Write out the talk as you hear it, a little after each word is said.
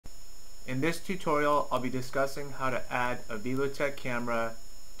In this tutorial, I'll be discussing how to add a Vivotek camera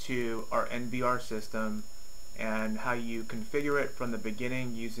to our NVR system and how you configure it from the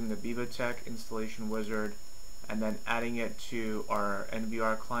beginning using the Vivotek installation wizard and then adding it to our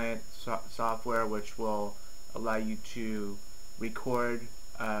NVR client software, which will allow you to record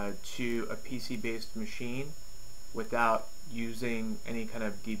to a PC-based machine without using any kind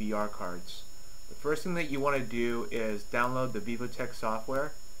of DVR cards. The first thing that you want to do is download the Vivotek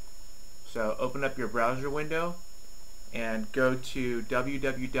software. So open up your browser window and go to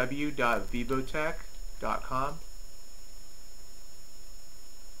www.vivotek.com.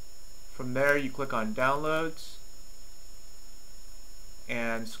 From there you click on Downloads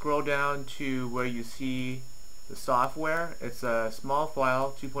and scroll down to where you see the software. It's a small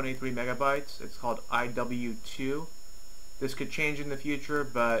file, 2.83 megabytes. It's called IW2. This could change in the future,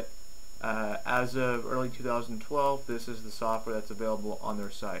 but as of early 2012, this is the software that's available on their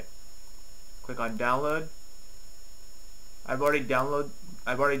site. Click on Download. I've already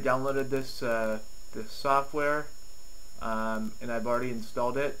downloaded this software, and I've already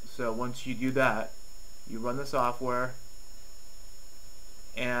installed it. So once you do that, you run the software,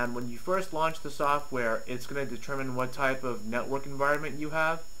 and when you first launch the software, it's going to determine what type of network environment you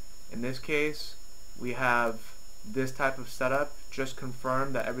have. In this case, we have this type of setup. Just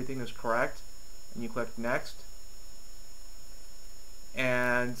confirm that everything is correct, and you click Next,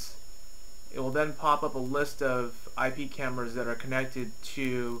 and it will then pop up a list of IP cameras that are connected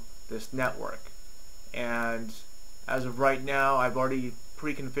to this network. And as of right now, I've already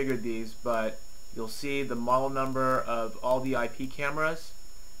pre-configured these, but you'll see the model number of all the IP cameras,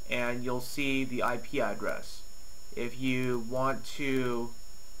 and you'll see the IP address. If you want to,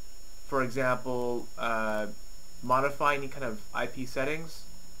 for example, modify any kind of IP settings,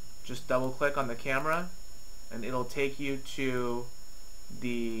 just double click on the camera and it'll take you to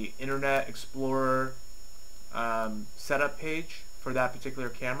the Internet Explorer setup page for that particular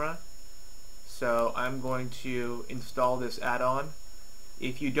camera. So I'm going to install this add-on.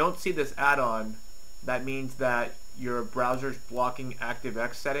 If you don't see this add-on, that means that your browser's blocking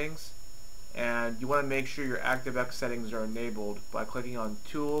ActiveX settings, and you want to make sure your ActiveX settings are enabled by clicking on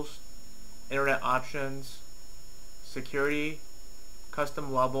Tools, Internet Options, Security,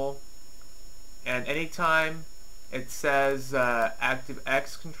 Custom Level, and anytime it says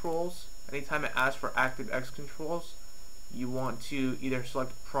ActiveX controls, anytime it asks for ActiveX controls, you want to either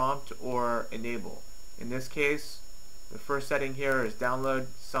select Prompt or Enable. In this case, the first setting here is Download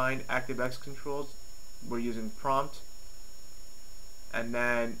Signed ActiveX controls. We're using Prompt, and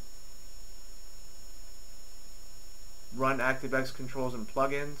then Run ActiveX controls and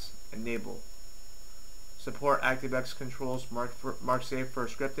plugins, Enable. Support ActiveX controls marked safe for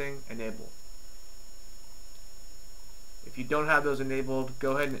scripting, Enable. If you don't have those enabled,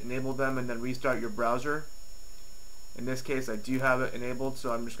 go ahead and enable them and then restart your browser. In this case, I do have it enabled,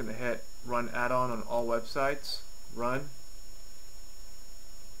 so I'm just going to hit Run Add-on on all websites. Run.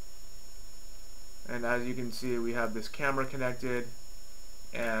 And as you can see, we have this camera connected,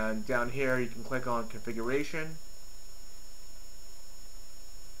 and down here you can click on Configuration.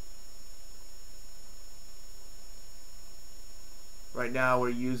 Right now we're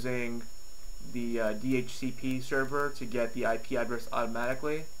using the DHCP server to get the IP address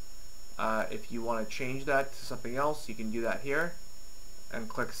automatically. If you want to change that to something else, you can do that here and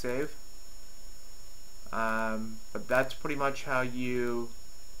click Save. But that's pretty much how you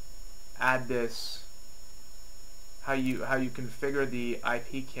add this, how you configure the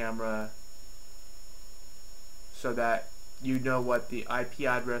IP camera so that you know what the IP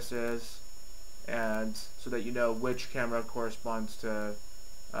address is, and so that you know which camera corresponds to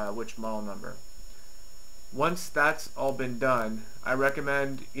which model number. Once that's all been done, I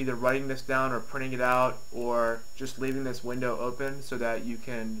recommend either writing this down or printing it out, or just leaving this window open so that you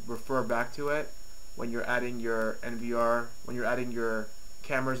can refer back to it when you're adding your NVR, when you're adding your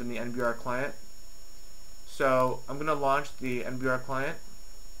cameras in the NVR client. So I'm going to launch the NVR client,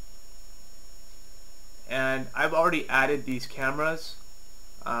 and I've already added these cameras.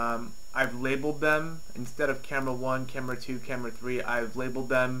 I've labeled them, instead of camera 1, camera 2, camera 3, I've labeled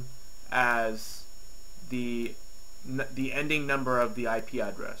them as the ending number of the IP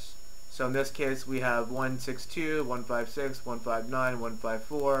address. So in this case we have 162, 156, 159,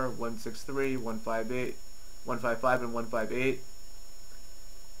 154, 163, 158, 155, and 158.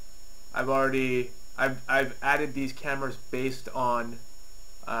 I've added these cameras based on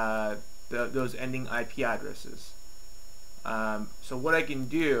those ending IP addresses. So what I can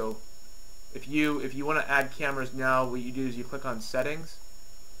do, if you want to add cameras now, what you do is you click on Settings,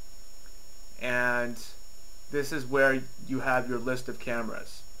 and this is where you have your list of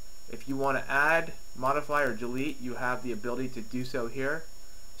cameras. If you want to add, modify, or delete, you have the ability to do so here.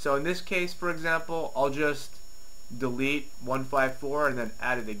 So in this case, for example, I'll just delete 154 and then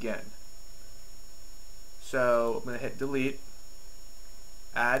add it again. So I'm going to hit delete,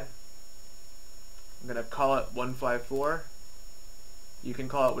 add. I'm going to call it 154. You can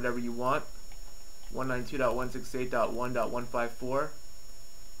call it whatever you want. 192.168.1.154.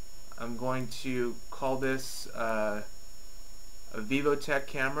 I'm going to call this a Vivotek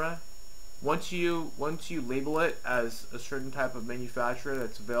camera. Once you label it as a certain type of manufacturer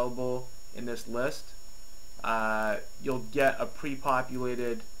that's available in this list, you'll get a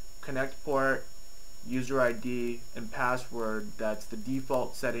pre-populated connect port, user ID, and password that's the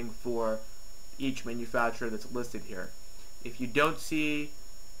default setting for each manufacturer that's listed here. If you don't see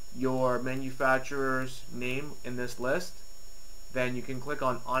your manufacturer's name in this list, then you can click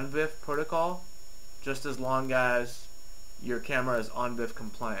on OnVIF protocol, just as long as your camera is OnVIF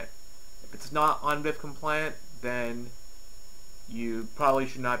compliant. If it's not OnVIF compliant, then you probably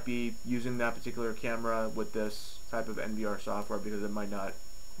should not be using that particular camera with this type of NVR software because it might not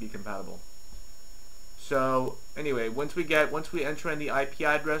be compatible. So anyway, once we enter in the IP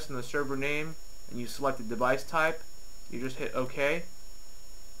address and the server name, and you select the device type, you just hit OK,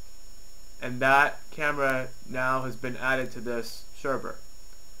 and that camera now has been added to this server.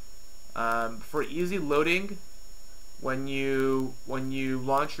 For easy loading, when you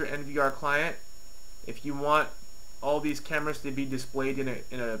launch your NVR client, if you want all these cameras to be displayed in a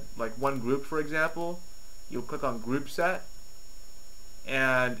like one group, for example, you'll click on Group Set,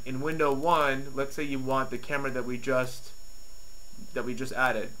 and in window 1, let's say you want the camera that we just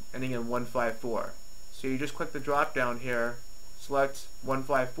added, ending in 154. So you just click the drop down here, select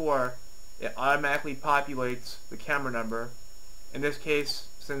 154, it automatically populates the camera number. In this case,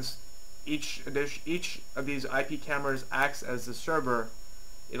 since each of these IP cameras acts as the server,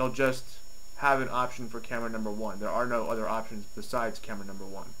 it'll just have an option for camera number 1. There are no other options besides camera number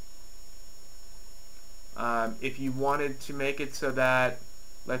 1. If you wanted to make it so that,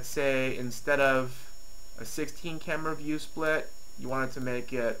 let's say, instead of a 16 camera view split, you wanted to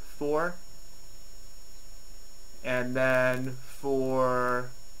make it 4, and then for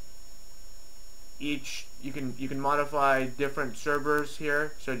each, you can modify different servers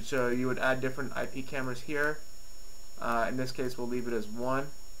here. So you would add different IP cameras here. In this case, we'll leave it as 1.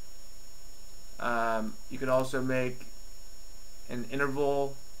 You can also make an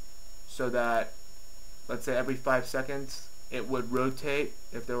interval so that, let's say, every 5 seconds it would rotate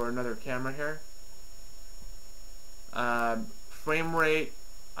if there were another camera here. Frame rate,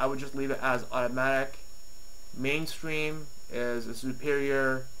 I would just leave it as automatic. Mainstream is a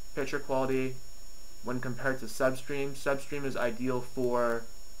superior picture quality when compared to substream. Substream is ideal for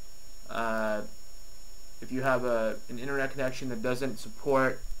if you have an internet connection that doesn't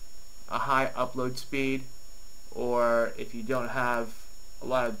support a high upload speed, or if you don't have a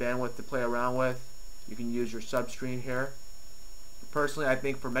lot of bandwidth to play around with, you can use your substream here. Personally, I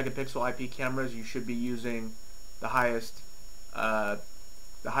think for megapixel IP cameras, you should be using the highest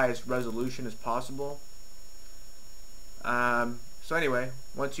resolution as possible. So anyway,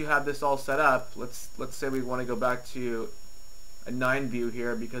 once you have this all set up, let's say we want to go back to a 9 view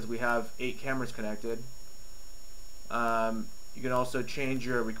here because we have 8 cameras connected. You can also change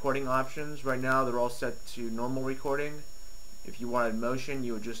your recording options. Right now they're all set to normal recording. If you wanted motion,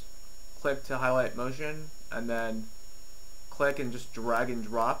 you would just click to highlight motion and then click and just drag and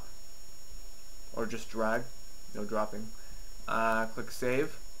drop, or just drag, no dropping. Click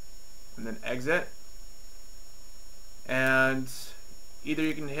save and then exit, and either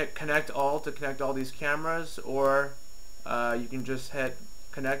you can hit connect all to connect all these cameras, or you can just hit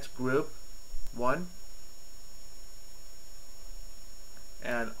connect group 1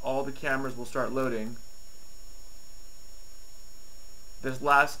 and all the cameras will start loading. This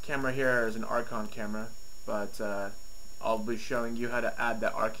last camera here is an Archon camera, but I'll be showing you how to add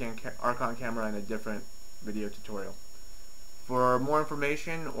that Archon camera in a different video tutorial. For more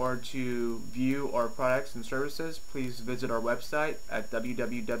information or to view our products and services, please visit our website at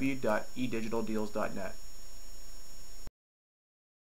www.edigitaldeals.net.